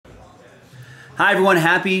Hi everyone,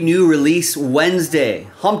 happy new release Wednesday,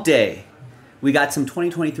 hump day. We got some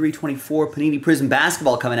 2023-24 Panini Prizm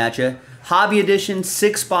basketball coming at you. Hobby edition,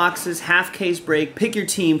 6 boxes, half case break. Pick your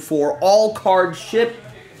team for all card ship.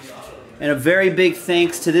 And a very big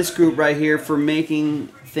thanks to this group right here for making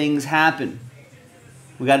things happen.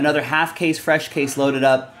 We got another half case, fresh case loaded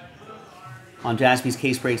up on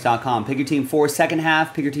jaspyscasebreaks.com. Pick your team 4, second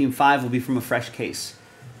half. Pick your team 5 will be from a fresh case.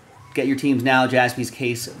 Get your teams now,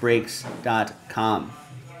 jaspyscasebreaks.com.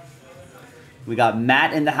 We got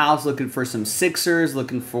Matt in the house looking for some Sixers,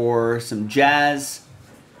 looking for some Jazz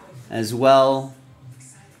as well,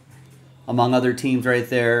 among other teams right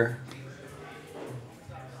there.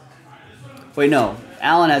 Wait, no.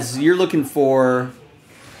 Alan, you're looking for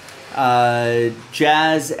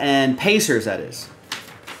Jazz and Pacers, that is.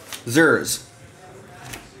 Zers.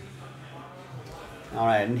 All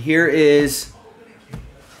right, and here is...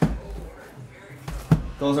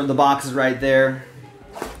 Those are the boxes right there.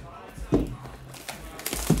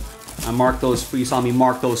 I marked those, you saw me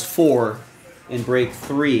mark those 4 in break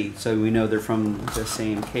 3, so we know they're from the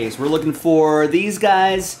same case. We're looking for these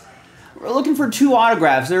guys. We're looking for 2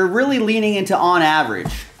 autographs. They're really leaning into on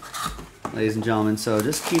average, ladies and gentlemen, so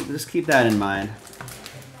just keep that in mind.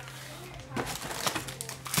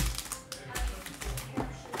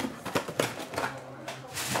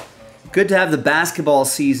 Good to have the basketball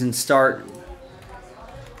season start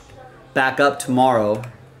back up tomorrow.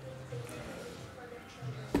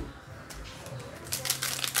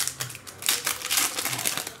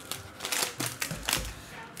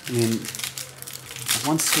 I mean,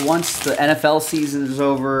 once the NFL season is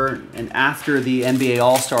over and after the NBA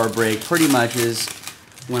All-Star break, pretty much is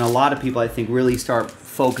when a lot of people, I think, really start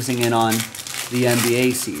focusing in on the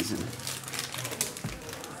NBA season.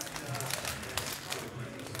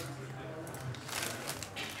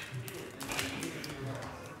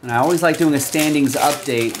 And I always like doing a standings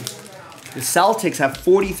update. The Celtics have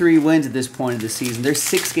 43 wins at this point of the season. They're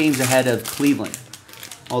 6 games ahead of Cleveland.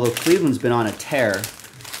 Although Cleveland's been on a tear.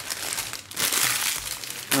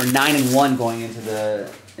 They're 9-1 going into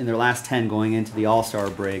in their last 10 going into the All-Star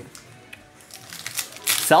break.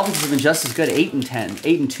 Celtics have been just as good,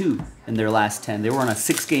 8-2 in their last 10. They were on a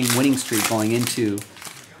 6-game winning streak going into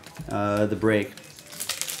the break.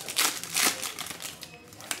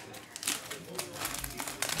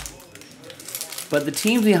 But the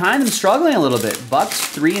teams behind them struggling a little bit. Bucks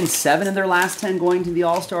 3-7 in their last 10 going to the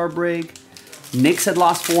All-Star break. Knicks had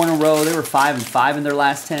lost 4 in a row. They were 5-5 in their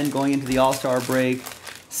last 10 going into the All-Star break.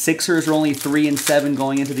 Sixers are only 3-7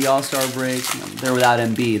 going into the All-Star break. They're without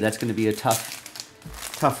Embiid. That's going to be a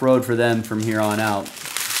tough road for them from here on out.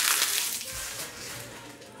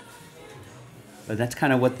 But that's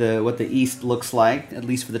kind of what the East looks like, at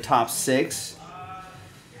least for the top 6.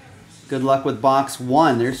 Good luck with box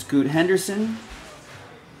 1. There's Scoot Henderson.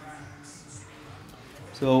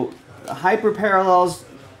 So the hyper parallels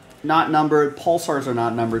not numbered, pulsars are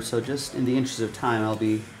not numbered, so just in the interest of time I'll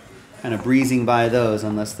be kind of breezing by those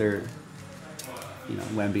unless they're, you know,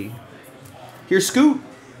 Wemby. Here's Scoot.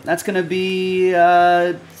 That's going to be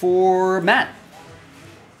for Matt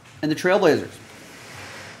and the Trailblazers.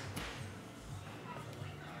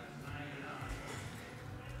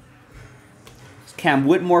 Cam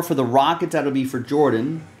Whitmore for the Rockets. That'll be for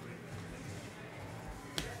Jordan.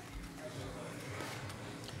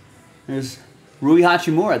 There's Rui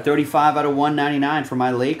Hachimura at 35/199 for my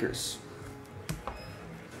Lakers.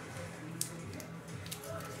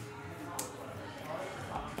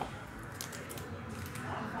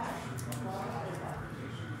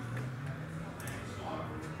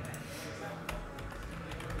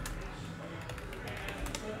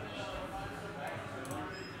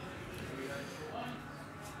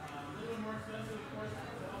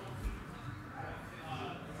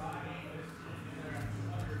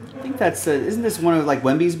 I think that's, isn't this one of like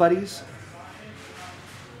Wemby's buddies?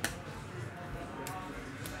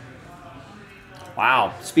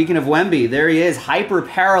 Wow, speaking of Wemby, there he is, hyper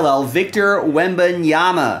parallel, Victor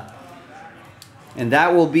Wembanyama. And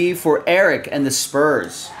that will be for Eric and the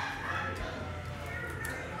Spurs.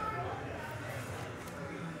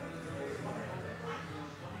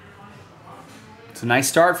 It's a nice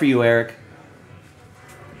start for you, Eric.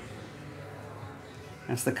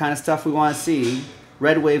 That's the kind of stuff we want to see.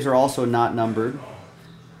 Red Waves are also not numbered.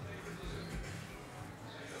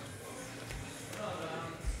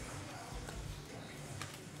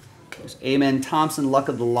 There's Amen Thompson, Luck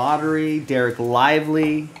of the Lottery. Derek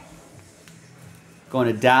Lively. Going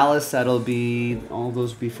to Dallas. That'll be, all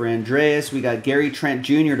those will be for Andreas. We got Gary Trent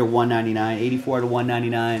Jr. to 199,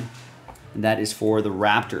 84/199. And that is for the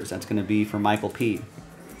Raptors. That's going to be for Michael P.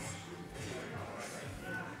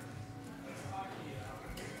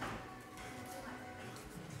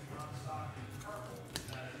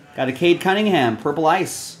 Got a Cade Cunningham, Purple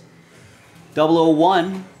Ice.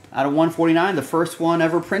 001 out of 149, the first one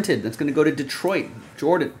ever printed. That's going to go to Detroit,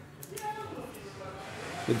 Jordan.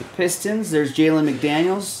 With the Pistons, there's Jalen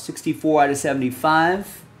McDaniels, 64 out of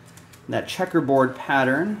 75. That checkerboard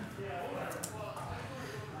pattern.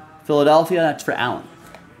 Philadelphia, that's for Allen.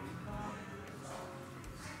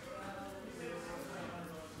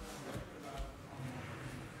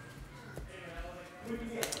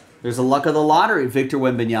 There's a Luck of the Lottery, Victor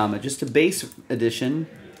Wembanyama. Just a base edition,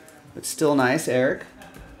 but still nice, Eric.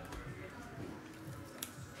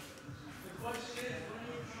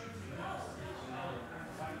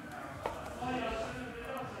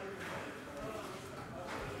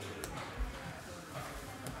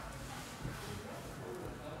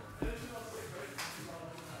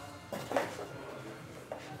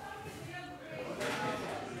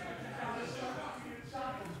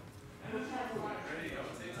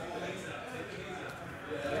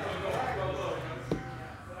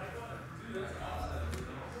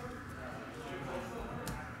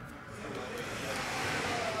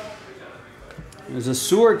 There's a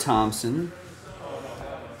Seward Thompson.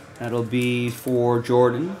 That'll be for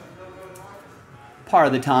Jordan. Part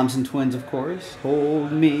of the Thompson twins, of course.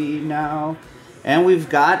 Hold me now. And we've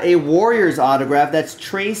got a Warriors autograph. That's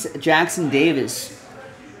Trace Jackson Davis.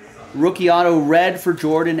 Rookie auto red for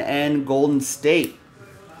Jordan and Golden State.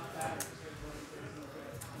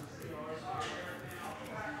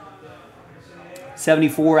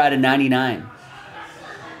 '74 out of 99.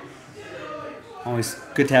 Always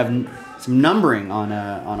good to have some numbering on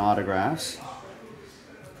autographs.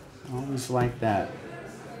 Always like that.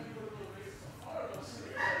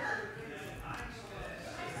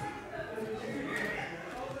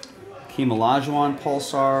 Hakeem Olajuwon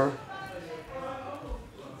Pulsar.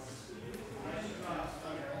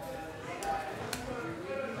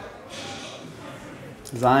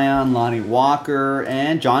 Zion, Lonnie Walker,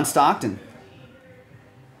 and John Stockton.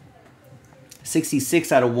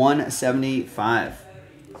 66 out of 175.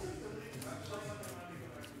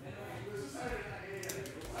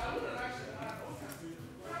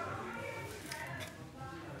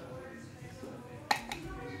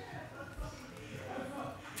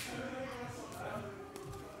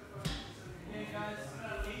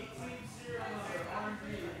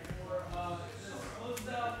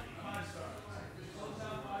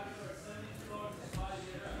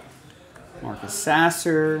 Marcus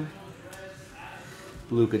Sasser,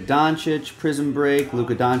 Luka Doncic, Prizm break,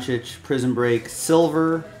 Luka Doncic, Prizm break,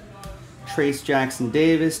 silver, Trace Jackson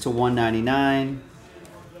Davis to 199.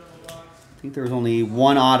 I think there was only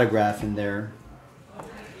one autograph in there,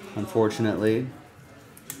 unfortunately.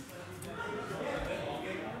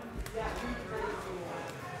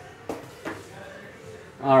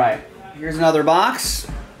 All right, here's another box.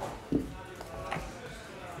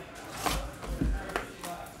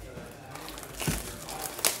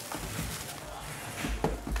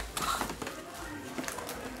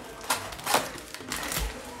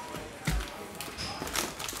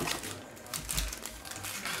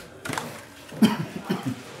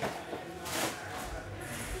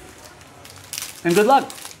 And good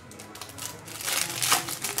luck.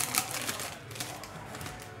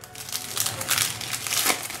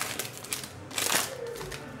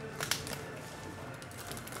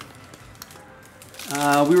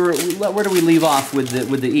 Where do we leave off with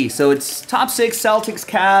the East? So it's top 6: Celtics,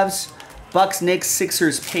 Cavs, Bucks, Knicks,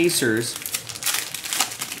 Sixers, Pacers.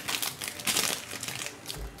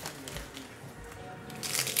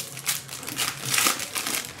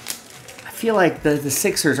 I feel like the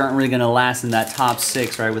Sixers aren't really going to last in that top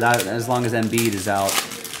 6, right? As long as Embiid is out.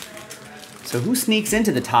 So who sneaks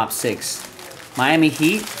into the top 6? Miami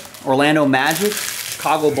Heat, Orlando Magic,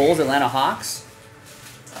 Chicago Bulls, Atlanta Hawks.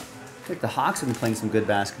 I think the Hawks have been playing some good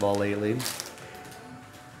basketball lately.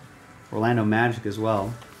 Orlando Magic as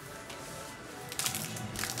well.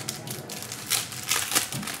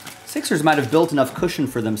 Sixers might have built enough cushion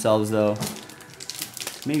for themselves, though,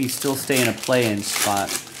 to maybe still stay in a play-in spot.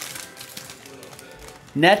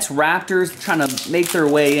 Nets, Raptors trying to make their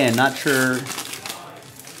way in. Not sure.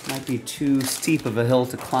 Might be too steep of a hill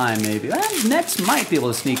to climb, maybe. Nets might be able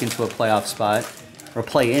to sneak into a playoff spot, or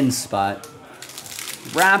play-in spot.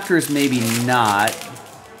 Raptors, maybe not.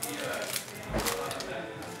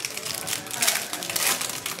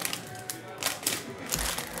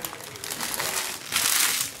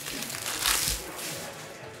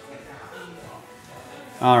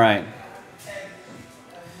 All right.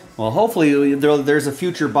 Well, hopefully there's a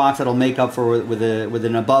future box that'll make up for with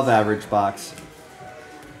an above-average box.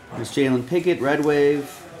 There's Jalen Pickett, Red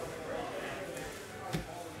Wave.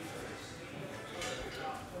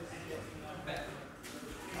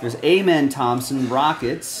 There's Amen Thompson,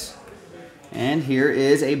 Rockets. And here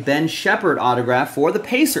is a Ben Shepherd autograph for the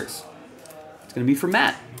Pacers. It's going to be for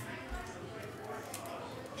Matt.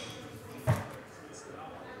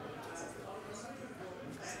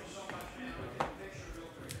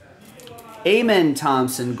 Amen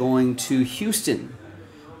Thompson going to Houston.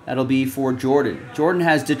 That'll be for Jordan. Jordan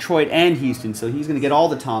has Detroit and Houston, so he's going to get all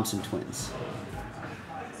the Thompson twins.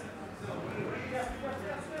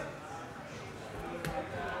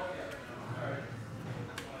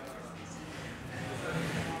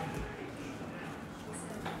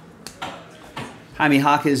 Jaime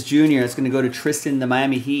Hawkins Jr. It's going to go to Tristan, the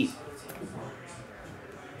Miami Heat.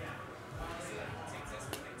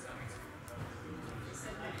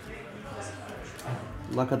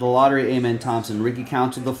 Luck of the lottery, Amen Thompson. Ricky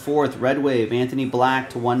Council the fourth. Red Wave, Anthony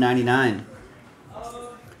Black to 199.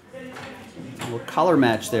 A little color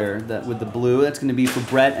match there with the blue. That's going to be for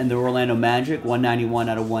Brett and the Orlando Magic. 191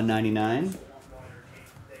 out of 199.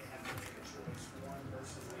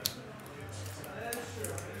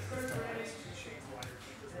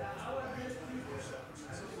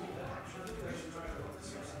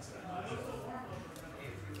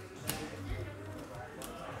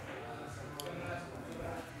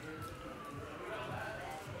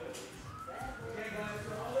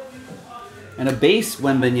 And a base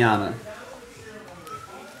Wembanyama.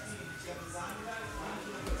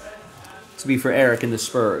 To be for Eric and the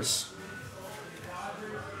Spurs.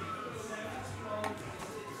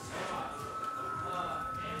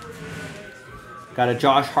 Got a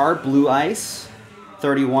Josh Hart, Blue Ice.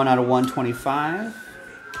 31 out of 125.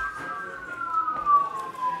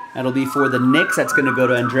 That'll be for the Knicks. That's going to go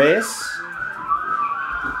to Andreas.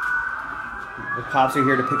 The Pops are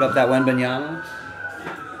here to pick up that Wembanyama.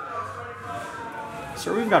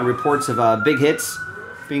 So we've got reports of big hits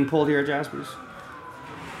being pulled here at Jaspers.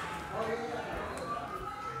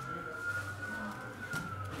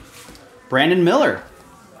 Brandon Miller,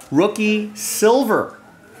 rookie silver.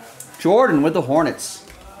 Jordan with the Hornets.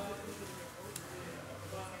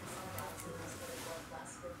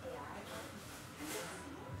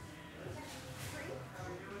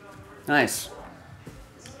 Nice.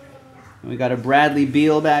 And we got a Bradley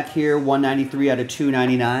Beal back here, 193 out of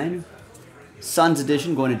 299. Suns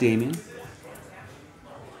edition going to Damian.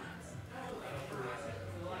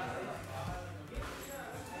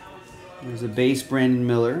 There's a base Brandon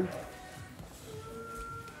Miller.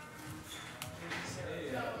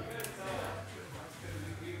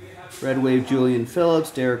 Red Wave Julian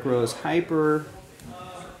Phillips, Derrick Rose Hyper.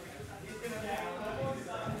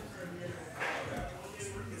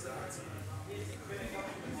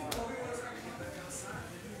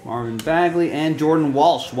 Marvin Bagley and Jordan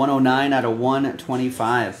Walsh, 109 out of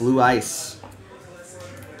 125. Blue Ice.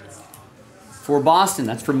 For Boston,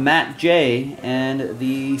 that's for Matt J. and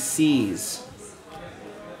the C's.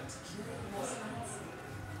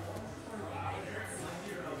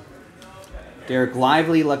 Derek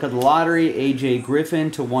Lively, Luck of the Lottery. AJ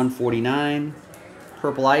Griffin to 149.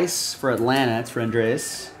 Purple Ice for Atlanta, that's for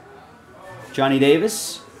Andreas. Johnny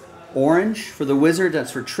Davis. Orange for the Wizard,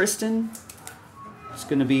 that's for Tristan. It's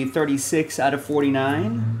going to be 36 out of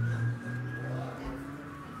 49.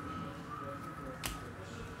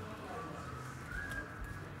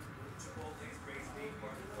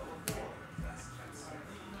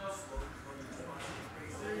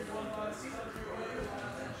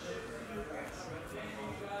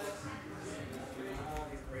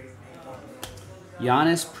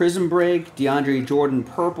 Giannis Prizm Break, DeAndre Jordan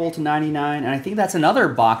Purple to 99. And I think that's another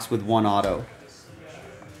box with one auto.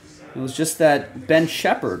 It was just that Ben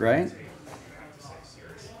Shepherd, right?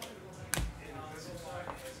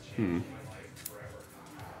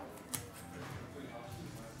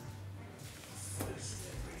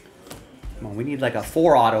 Well, we need like a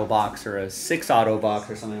 4 auto box or a 6 auto box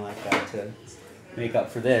or something like that to make up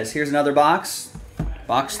for this. Here's another box.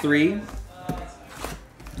 Box 3.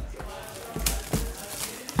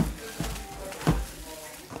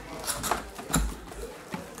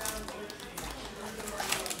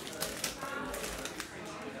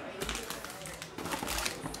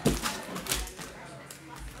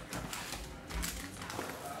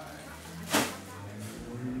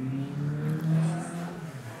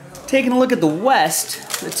 Taking a look at the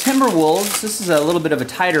West, the Timberwolves, this is a little bit of a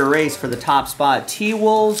tighter race for the top spot.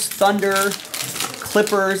 T-Wolves, Thunder,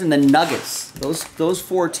 Clippers, and the Nuggets. Those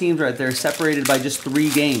 4 teams right there separated by just 3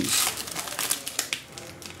 games.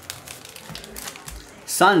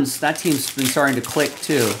 Suns, that team's been starting to click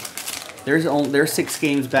too. They're 6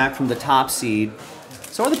 games back from the top seed.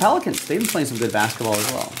 So are the Pelicans. They've been playing some good basketball as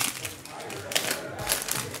well.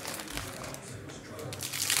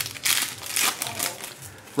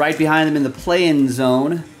 Right behind them in the play-in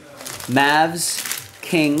zone, Mavs,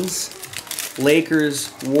 Kings,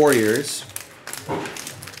 Lakers, Warriors.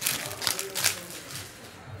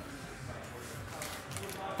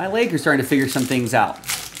 My Lakers starting to figure some things out.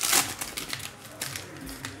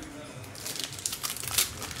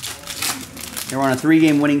 They were on a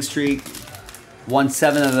 3-game winning streak. Won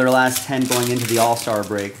 7 of their last 10 going into the All-Star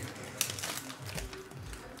break.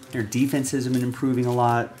 Their defense has been improving a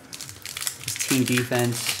lot. This team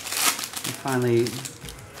defense. And finally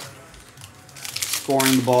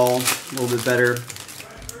scoring the ball a little bit better.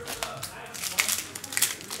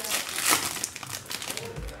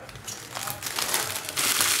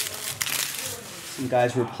 Some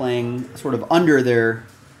guys were playing sort of under their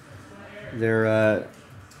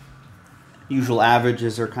usual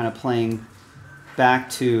averages are kind of playing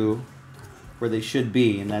back to where they should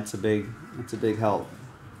be, and that's a big help.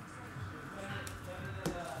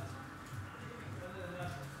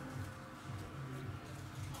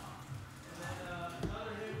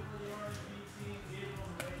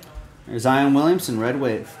 There's Zion Williamson, Red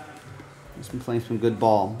Wave. He's been playing some good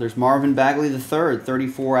ball. There's Marvin Bagley III,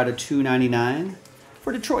 34 out of 299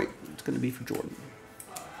 for Detroit. It's going to be for Jordan.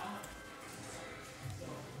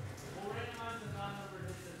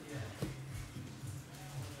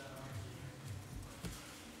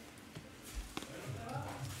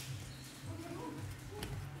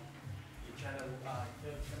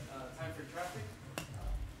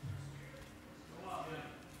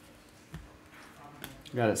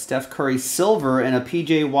 Got a Steph Curry silver and a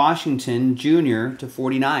PJ Washington Jr. to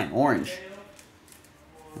 49, orange.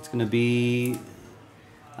 It's going to be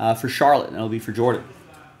for Charlotte, and it'll be for Jordan.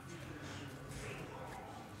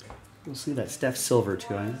 We'll see that Steph silver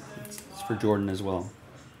too. It's for Jordan as well.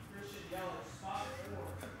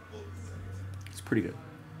 It's pretty good.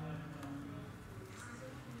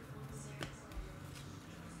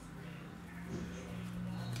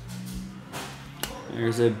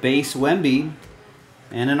 There's a base Wemby.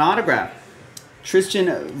 And an autograph. Tristan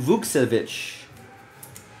Vukcevic.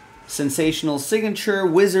 Sensational signature.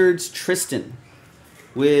 Wizards Tristan.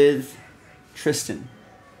 With Tristan.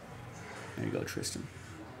 There you go, Tristan.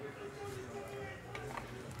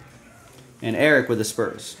 And Eric with the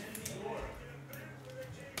Spurs.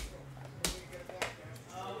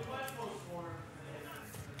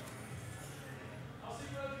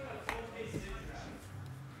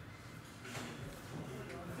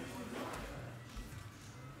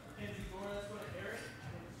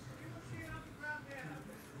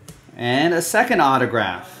 And a second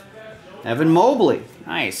autograph. Evan Mobley.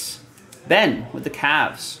 Nice. Ben with the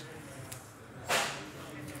Cavs.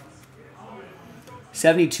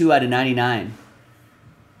 72 out of 99.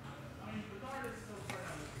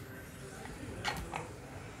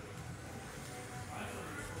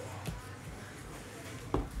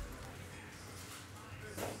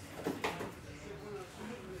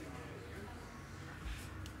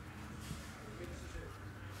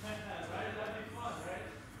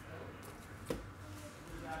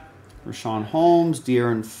 Rashawn Holmes,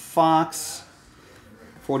 De'Aaron Fox,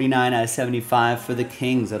 49 out of 75 for the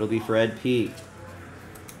Kings. That'll be for Ed P.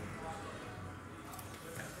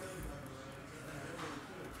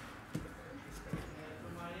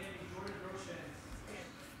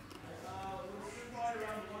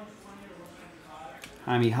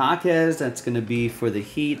 Jaime Jaquez, that's going to be for the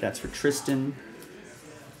Heat. That's for Tristan.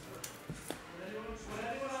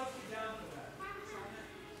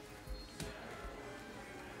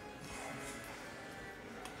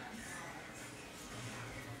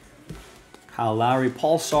 Kyle Lowry,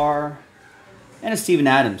 Pulsar, and a Steven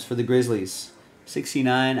Adams for the Grizzlies.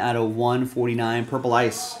 69 out of 149, Purple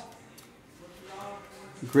Ice.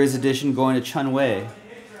 Grizz edition going to Chun Wei.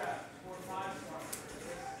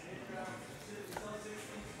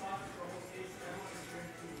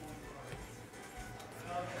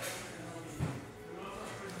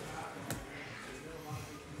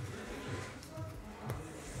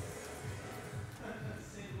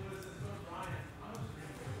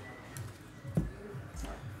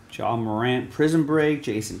 Ja Morant, Prizm break.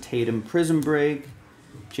 Jason Tatum, Prizm break.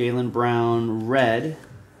 Jaylen Brown, red.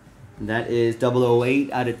 And that is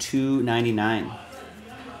 008 out of 299.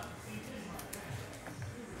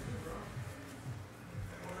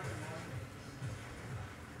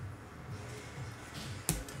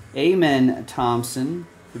 Amen Thompson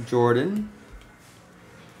for Jordan.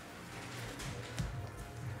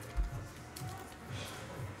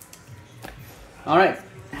 All right.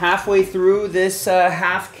 Halfway through this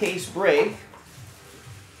half case break.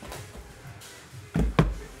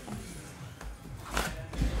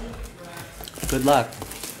 Good luck.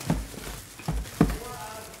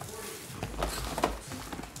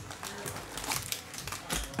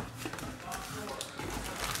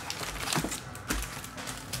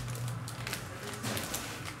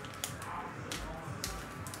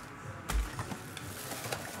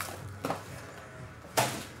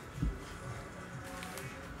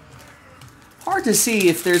 hard to see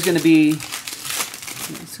if there's going to be...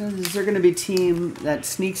 Is there going to be a team that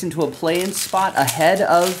sneaks into a play-in spot ahead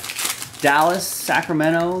of Dallas,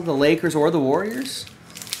 Sacramento, the Lakers, or the Warriors?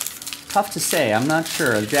 Tough to say. I'm not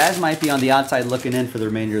sure. The Jazz might be on the outside looking in for the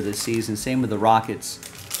remainder of the season. Same with the Rockets.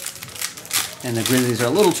 And the Grizzlies are a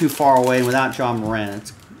little too far away. And without John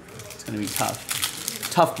Morant, it's going to be tough.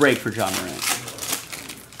 Tough break for John Morant.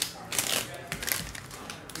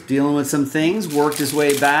 Dealing with some things. Worked his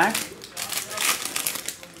way back.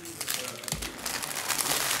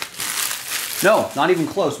 No, not even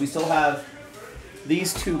close. We still have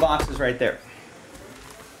these 2 boxes right there.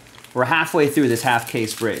 We're halfway through this half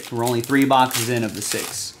case break. We're only 3 boxes in of the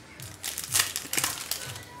 6.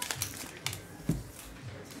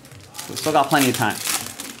 We still got plenty of time.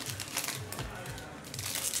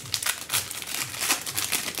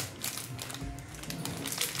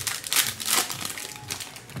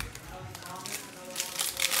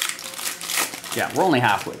 Yeah, we're only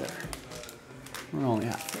halfway there. We're only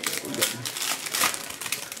halfway there. We're good.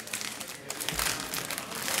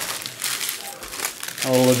 A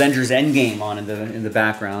little Avengers Endgame on in the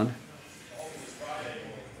background.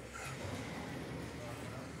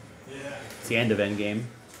 It's the end of Endgame.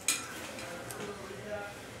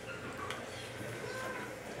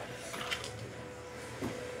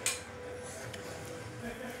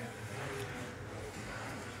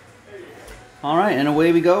 All right, and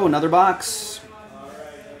away we go. Another box.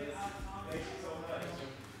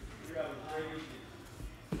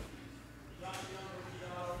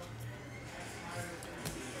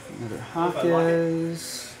 Another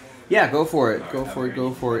Hawkins. Yeah, go for it. Go for it.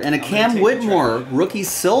 Go for it. And a Cam Whitmore, rookie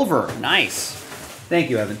silver. Nice.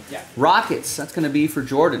 Thank you, Evan. Yeah. Rockets. That's going to be for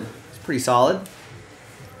Jordan. It's pretty solid.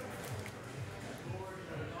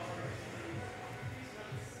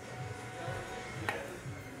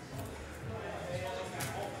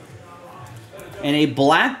 And a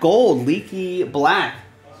black gold, leaky black.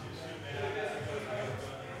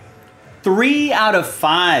 3 out of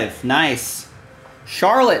 5. Nice.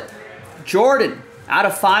 Charlotte, Jordan, out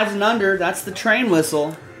of 5s and under. That's the train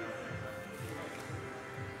whistle.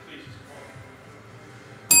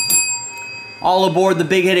 All aboard the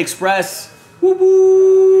Big Hit Express. Woo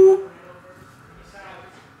woo.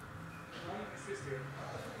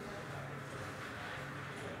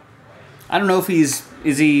 I don't know if is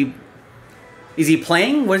he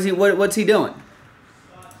playing? What's he doing?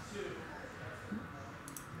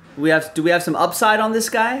 Do we have some upside on this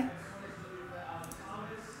guy?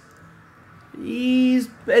 He's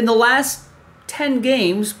in the last 10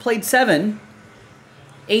 games played 7,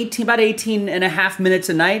 about 18 and a half minutes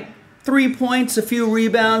a night, 3 points, a few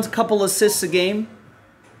rebounds, a couple assists a game.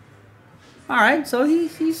 All right, so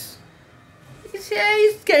he's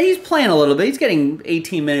playing a little bit. He's getting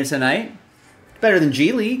 18 minutes a night. Better than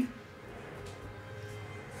G League.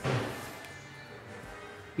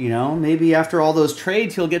 You know, maybe after all those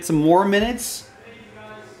trades, he'll get some more minutes.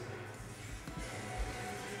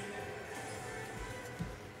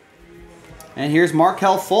 And here's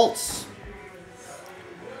Markelle Fultz.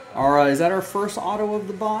 Is that our first auto of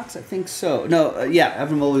the box? I think so. No, yeah,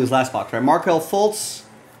 Evan Mobley's last box, right? Markelle Fultz.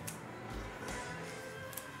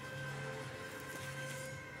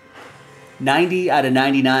 $90 out of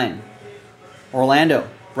 99. Orlando.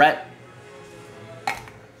 Brett.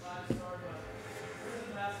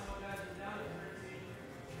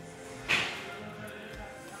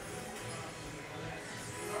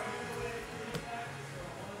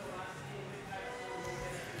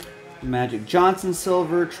 Magic Johnson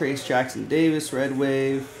silver, Trace Jackson Davis red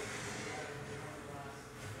wave.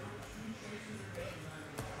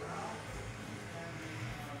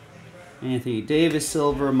 Anthony Davis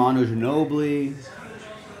silver, Manu Ginobili.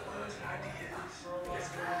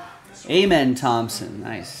 Amen Thompson,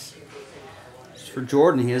 nice. Just for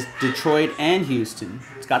Jordan, he has Detroit and Houston.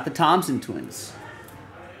 It's got the Thompson twins.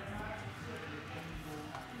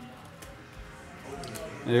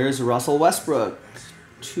 There's Russell Westbrook.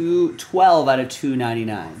 12 out of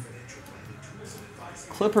 299.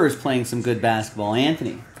 Clippers playing some good basketball.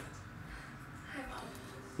 Anthony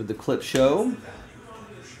with the clip show.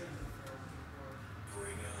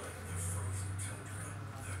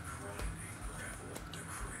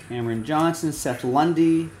 Cameron Johnson, Seth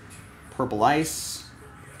Lundy, Purple Ice.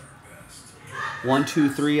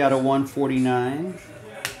 123 out of 149.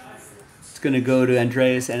 It's going to go to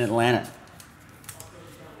Andreas and Atlanta.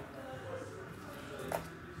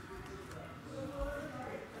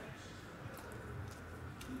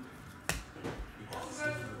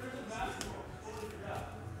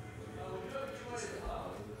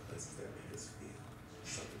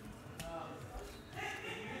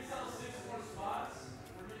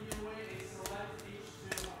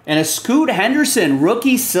 And a Scoot Henderson,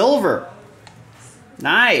 rookie silver.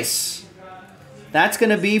 Nice. That's going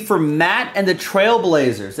to be for Matt and the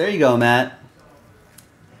Trailblazers. There you go, Matt.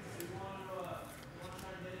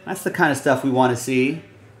 That's the kind of stuff we want to see.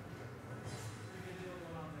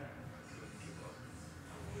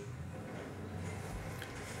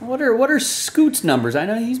 What are Scoot's numbers? I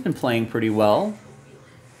know he's been playing pretty well.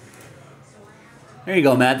 There you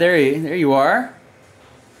go, Matt. There you are.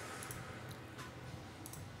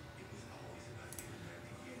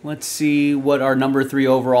 Let's see what our number 3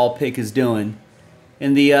 overall pick is doing.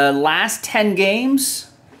 In the last 10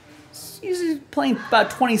 games, he's playing about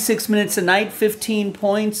 26 minutes a night, 15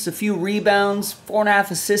 points, a few rebounds,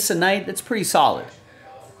 4.5 assists a night. That's pretty solid.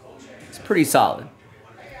 It's pretty solid.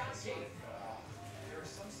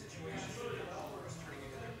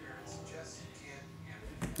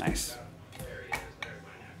 Nice.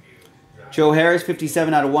 Joe Harris,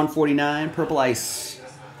 57 out of 149. Purple Ice.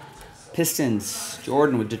 Pistons.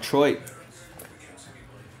 Jordan with Detroit.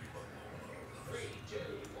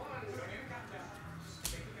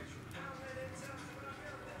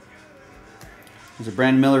 There's a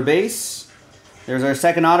Brandon Miller base. There's our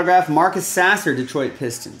second autograph. Marcus Sasser, Detroit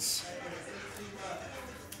Pistons.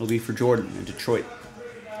 It'll be for Jordan in Detroit.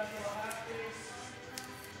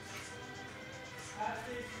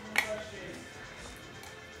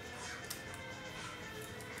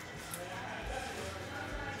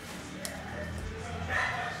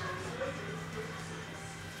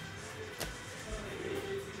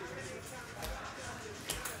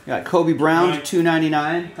 Got Kobe Brown to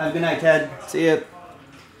 299. Have a good night, Ted. See ya.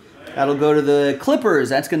 That'll go to the Clippers.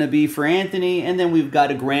 That's going to be for Anthony. And then we've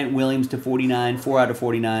got a Grant Williams to 49, 4 out of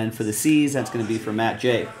 49 for the C's. That's going to be for Matt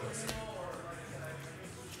J.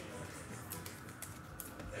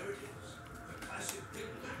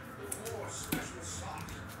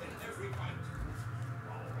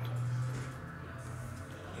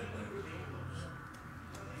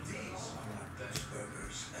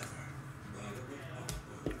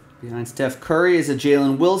 Behind Steph Curry is a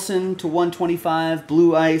Jalen Wilson to 125.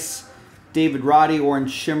 Blue Ice. David Roddy,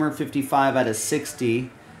 Orange Shimmer, 55 out of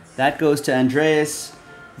 60. That goes to Andreas.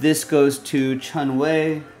 This goes to Chun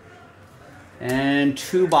Wei. And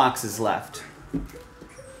 2 boxes left.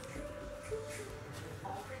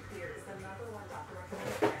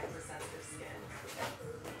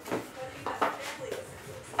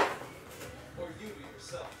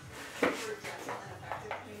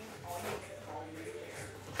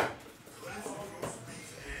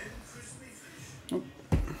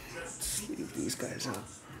 These guys up.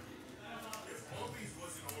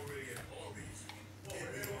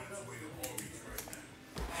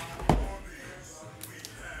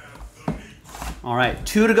 All right,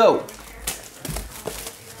 2 to go.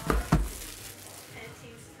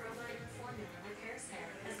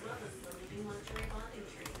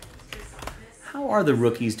 How are the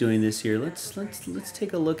rookies doing this year? Let's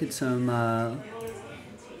take a look at some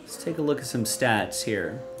stats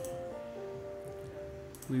here.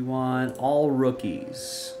 We want all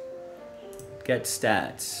rookies. Get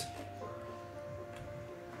stats.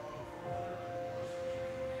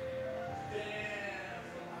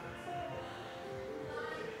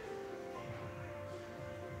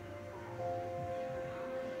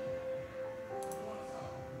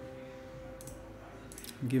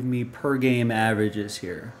 Give me per game averages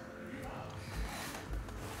here.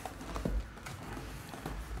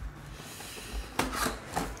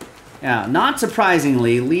 Yeah, not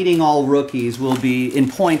surprisingly, leading all rookies will be in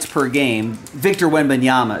points per game. Victor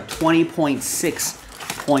Wembanyama,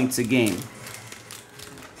 20.6 points a game.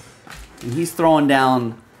 And he's throwing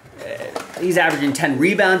down, he's averaging 10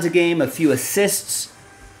 rebounds a game, a few assists,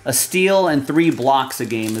 a steal, and 3 blocks a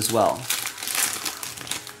game as well.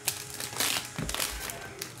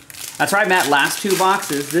 That's right, Matt, last 2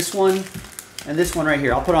 boxes. This one and this one right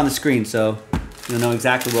here. I'll put it on the screen so you'll know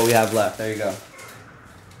exactly what we have left. There you go.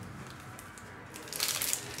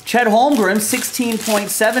 Chet Holmgren,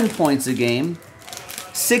 16.7 points a game,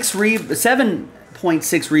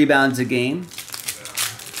 7.6 rebounds a game,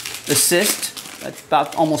 assist, that's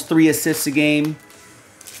about almost 3 assists a game,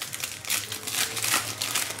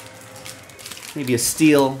 maybe a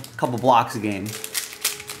steal, a couple blocks a game.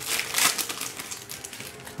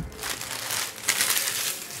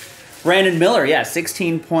 Brandon Miller, yeah,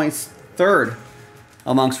 16 points, 3rd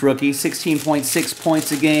amongst rookies, 16.6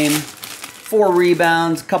 points a game. 4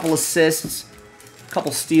 rebounds, a couple assists, a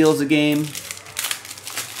couple steals a game.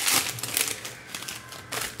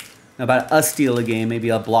 About a steal a game, maybe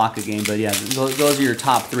a block a game, but yeah, those are your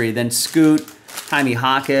top 3. Then Scoot, Jaime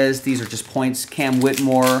Jaquez, these are just points. Cam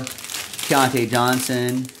Whitmore, Keontae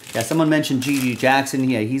Johnson, Yeah, someone mentioned G.G. Jackson.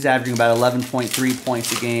 Yeah, he's averaging about 11.3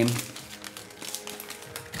 points a game.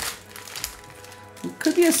 It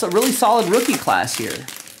could be a really solid rookie class here.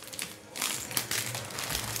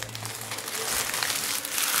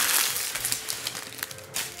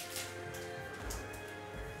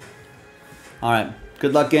 All right,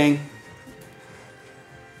 good luck, gang.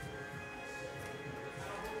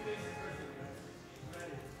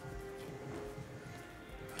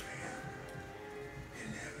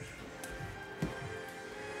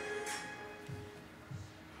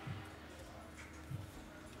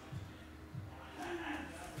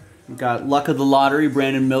 We've got Luck of the Lottery,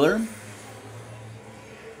 Brandon Miller.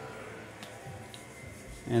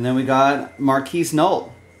 And then we got Marquise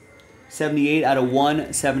Knoll, 78 out of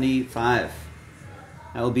 175.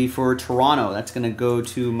 That will be for Toronto. That's going to go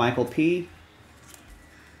to Michael P.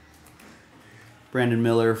 Brandon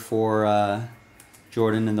Miller for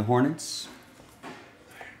Jordan and the Hornets.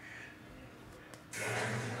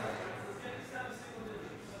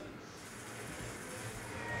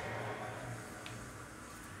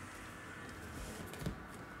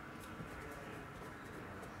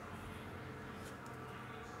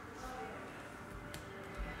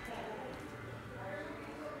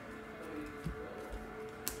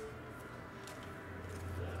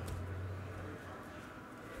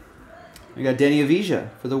 We got Denny Avija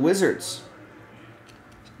for the Wizards.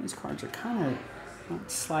 These cards are kind of not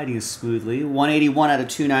sliding as smoothly. 181 out of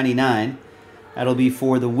 299. That'll be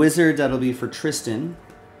for the Wizards. That'll be for Tristan.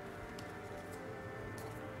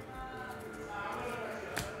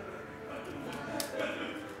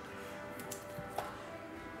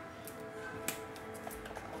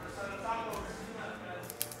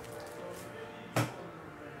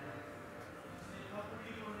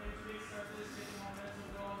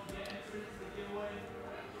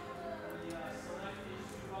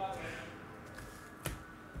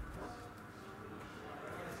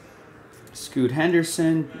 Scoot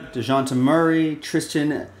Henderson, DeJounte Murray,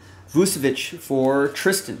 Tristan Vucevic for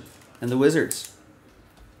Tristan and the Wizards.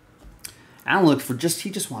 Alan looked for he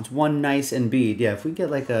just wants one nice Embiid. Yeah, if we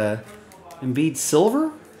get like a Embiid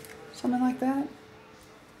silver, something like that.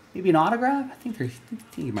 Maybe an autograph? I think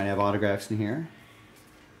you might have autographs in here.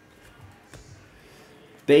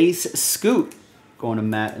 Base Scoot going to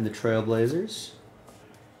Matt and the Trailblazers.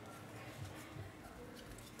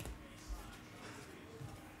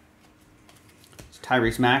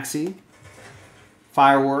 Tyrese Maxey,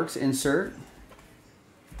 Fireworks insert.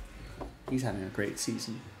 He's having a great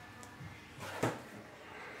season. Got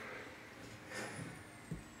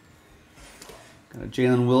a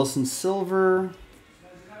Jalen Wilson silver.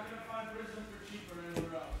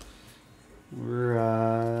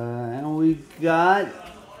 And we got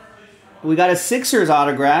a Sixers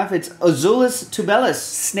autograph. It's Azuolas Tubelis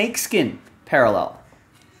snakeskin parallel.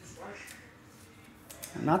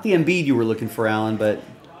 Not the Embiid you were looking for, Alan, but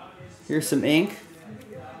here's some ink.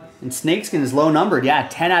 And snakeskin is low numbered. Yeah,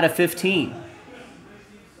 10 out of 15.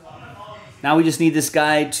 Now we just need this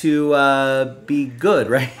guy to be good,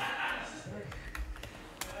 right?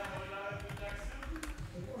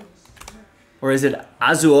 Or is it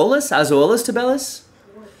Azuolas? Azuolas Tubelis?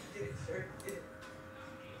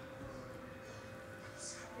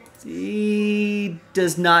 He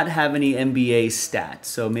does not have any NBA stats,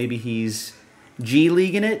 so maybe he's G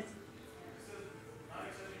League in it?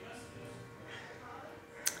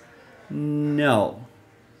 No.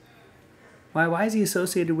 Why is he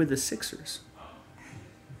associated with the Sixers?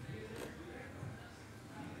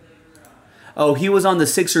 Oh, he was on the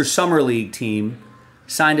Sixers Summer League team,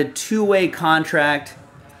 signed a two-way contract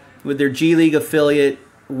with their G League affiliate,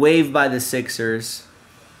 waived by the Sixers,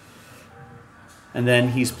 and then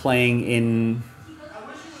he's playing in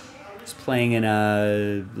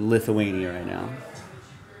Lithuania right now.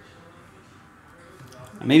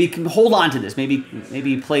 Maybe he can hold on to this. Maybe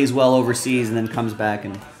he plays well overseas and then comes back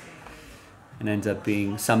and ends up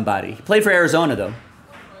being somebody. He played for Arizona though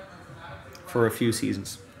for a few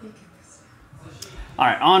seasons. All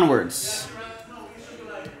right, onwards.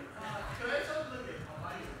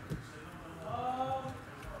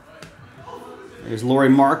 There's Lauri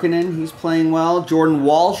Markkanen. He's playing well. Jordan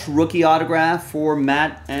Walsh, rookie autograph for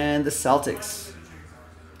Matt and the Celtics.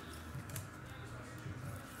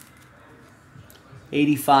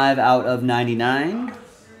 85 out of 99.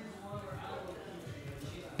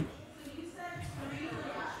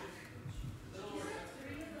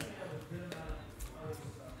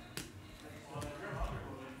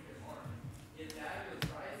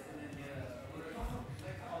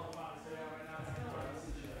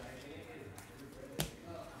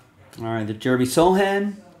 All right, the Jeremy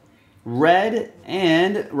Sohan Red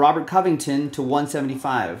and Robert Covington to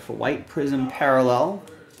 175. White Prizm parallel.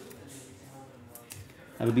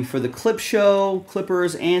 That'll be for the Clip Show,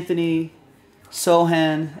 Clippers, Anthony,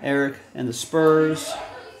 Sohan, Eric, and the Spurs.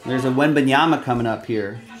 There's a Wembanyama coming up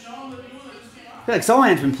here. I feel like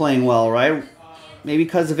Sohan's been playing well, right? Maybe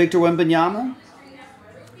because of Victor Wembanyama?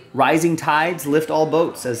 Rising tides lift all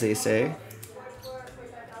boats, as they say.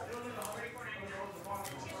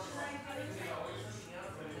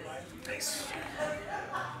 Nice.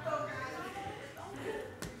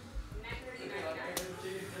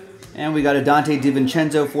 And we got a Dante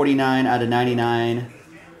DiVincenzo 49 out of 99.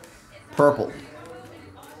 Purple.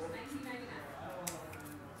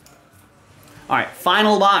 All right,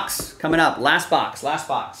 final box coming up. Last box, last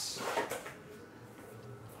box.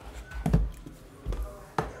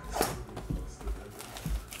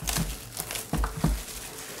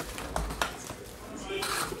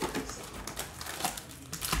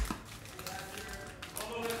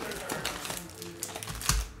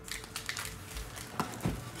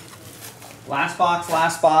 Last box,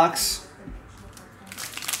 last box.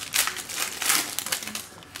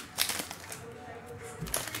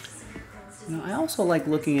 You know, I also like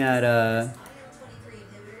looking at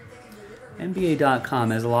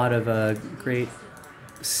NBA.com. Has a lot of great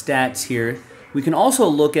stats here. We can also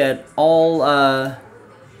look at all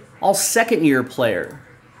second-year player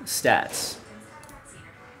stats.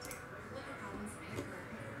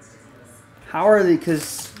 How are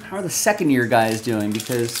the second-year guys doing?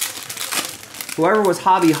 Because whoever was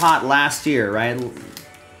hobby hot last year, right?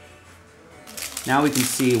 Now we can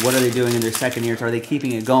see what are they doing in their second years. Are they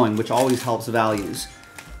keeping it going, which always helps values.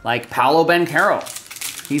 Like Paolo Banchero.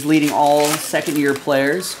 He's leading all second-year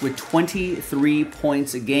players with 23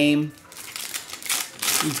 points a game.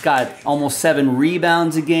 He's got almost 7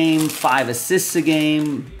 rebounds a game, 5 assists a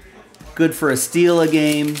game, good for a steal a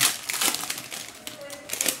game,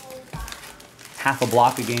 half a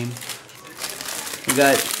block a game. We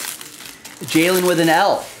got Jalen with an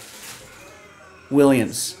L.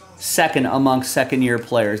 Williams, second amongst second-year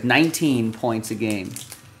players, 19 points a game.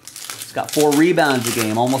 He's got 4 rebounds a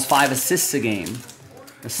game, almost 5 assists a game,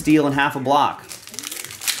 a steal and half a block.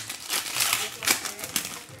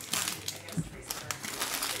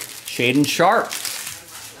 Shaedon Sharpe.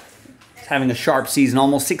 He's having a sharp season,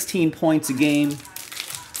 almost 16 points a game,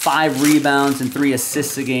 5 rebounds and 3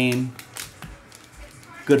 assists a game.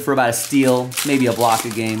 Good for about a steal, maybe a block a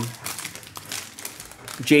game.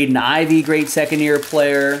 Jaden Ivey, great second-year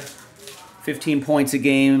player, 15 points a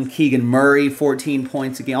game. Keegan Murray, 14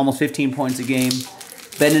 points a game, almost 15 points a game.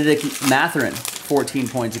 Benedict Mathurin, 14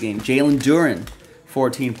 points a game. Jalen Duren,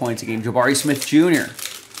 14 points a game. Jabari Smith Jr.,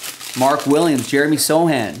 Mark Williams, Jeremy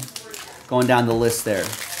Sohan, going down the list there.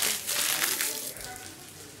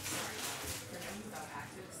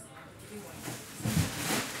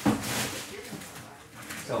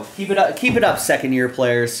 So keep it up, second-year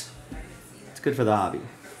players. Good for the hobby.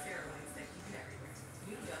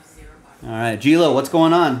 All right, Gilo, what's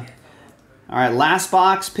going on? All right, last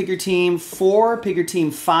box. Pick your team 4. Pick your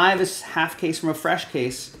team 5 is half case from a fresh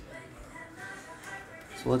case.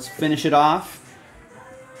 So let's finish it off.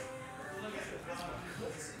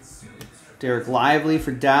 Derek Lively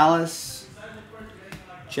for Dallas.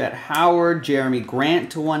 Jet Howard, Jeremy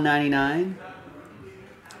Grant to 199.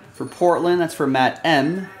 For Portland, that's for Matt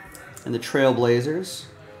M. and the Trailblazers.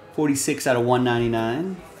 46 out of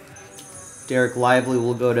 199. Derek Lively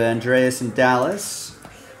will go to Andreas in Dallas.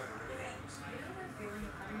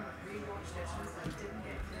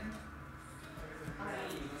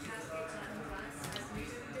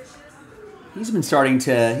 He's been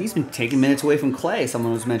taking minutes away from Clay,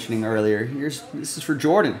 someone was mentioning earlier. This is for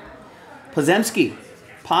Jordan. Pozemski,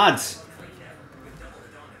 Pods.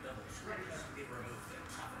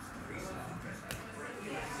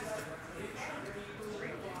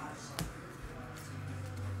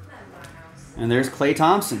 And there's Klay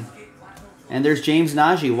Thompson. And there's James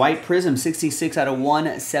Najee, White Prizm, 66 out of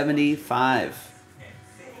 175.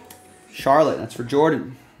 Charlotte, that's for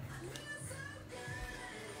Jordan.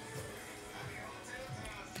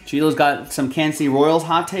 Gilo's got some Kansas City Royals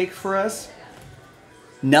hot take for us.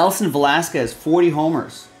 Nelson Velasquez, 40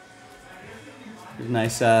 homers. There's a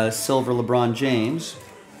nice silver LeBron James.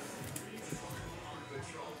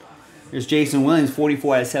 There's Jason Williams,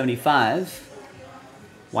 44 out of 75.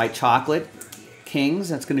 White Chocolate Kings,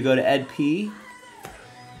 that's going to go to Ed P.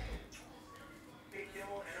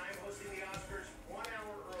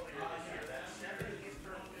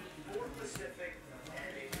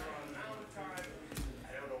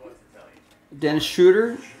 Dennis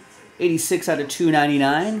Schroeder, 86 out of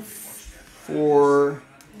 299 for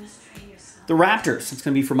The Raptors. It's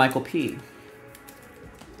going to be for Michael P.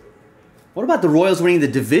 What about the Royals winning the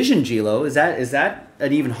division, Gilo? Is that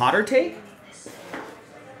an even hotter take?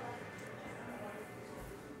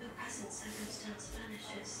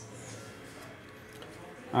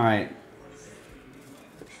 All right.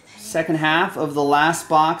 Second half of the last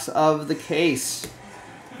box of the case.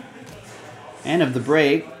 And of the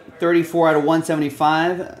break. 34 out of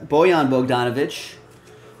 175. Bojan Bogdanovic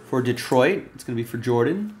for Detroit. It's going to be for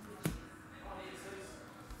Jordan.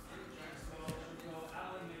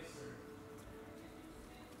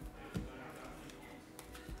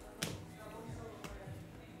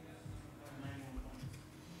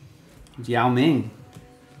 Yao Ming.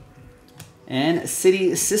 And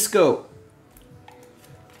City Cisco.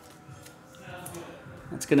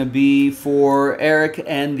 That's going to be for Eric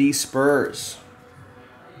and the Spurs.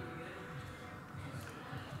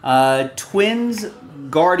 Twins,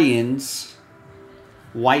 Guardians,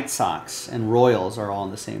 White Sox, and Royals are all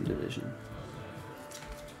in the same division.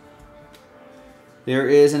 There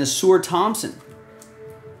is an Asur Thompson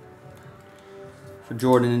for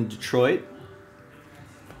Jordan in Detroit.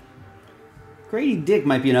 Grady Dick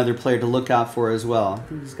might be another player to look out for as well.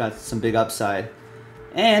 He's got some big upside.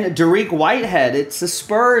 And Dariq Whitehead. It's the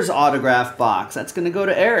Spurs autograph box. That's going to go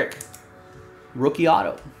to Eric. Rookie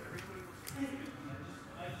auto.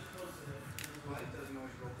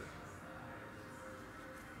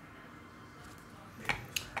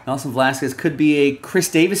 Nelson Velasquez could be a Chris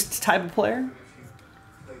Davis type of player.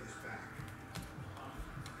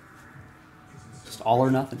 Just all or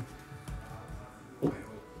nothing.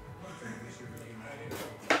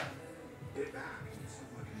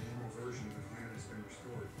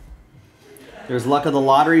 There's Luck of the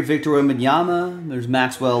Lottery, Victor Wembanyama. There's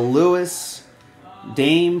Maxwell Lewis,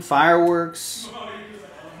 Dame, Fireworks.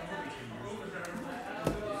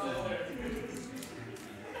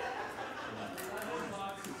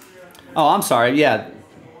 Oh, I'm sorry. Yeah.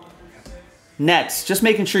 Nets. Just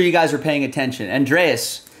making sure you guys are paying attention.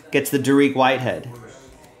 Andreas gets the Dariq Whitehead.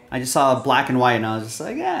 I just saw black and white and I was just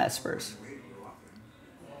like, yeah, Spurs.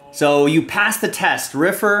 So you passed the test.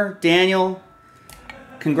 Riffer, Daniel,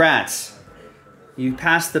 congrats. You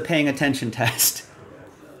passed the paying attention test.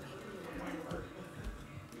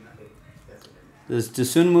 There's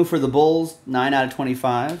Dosunmu for the Bulls, 9 out of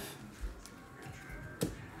 25.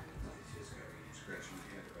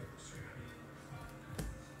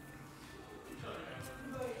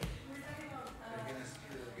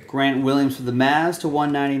 Grant Williams for the Mavs to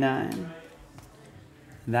 199.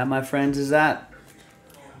 And that, my friends, is that.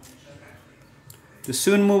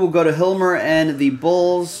 Dosunmu will go to Hilmer and the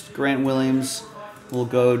Bulls. Grant Williams will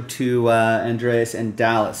go to Andreas and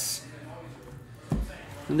Dallas.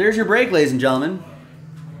 And there's your break, ladies and gentlemen.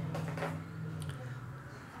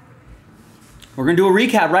 We're going to do a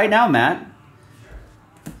recap right now, Matt.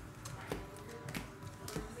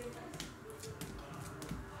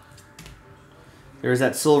 There's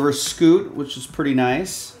that silver Scoot, which is pretty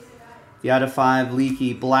nice. The out of 5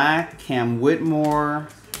 Leaky Black, Cam Whitmore.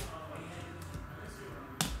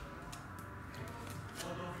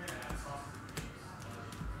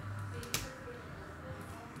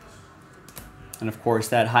 And of course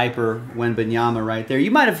that Hyper Wembanyama right there. You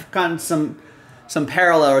might have gotten some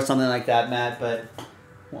parallel or something like that, Matt, but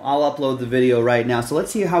I'll upload the video right now. So let's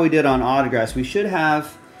see how we did on autographs. We should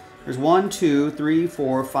have, there's 1, 2, 3,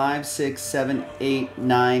 4, 5, 6, 7, 8,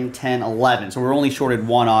 9, 10, 11. So we're only shorted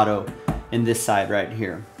 1 auto in this side right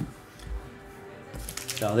here.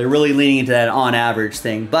 So they're really leaning into that on average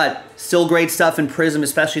thing, but still great stuff in Prizm,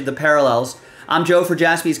 especially the parallels. I'm Joe for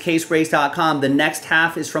JaspysCaseBreaks.com. The next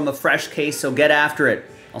half is from a fresh case, so get after it.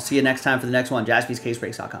 I'll see you next time for the next one.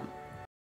 JaspysCaseBreaks.com.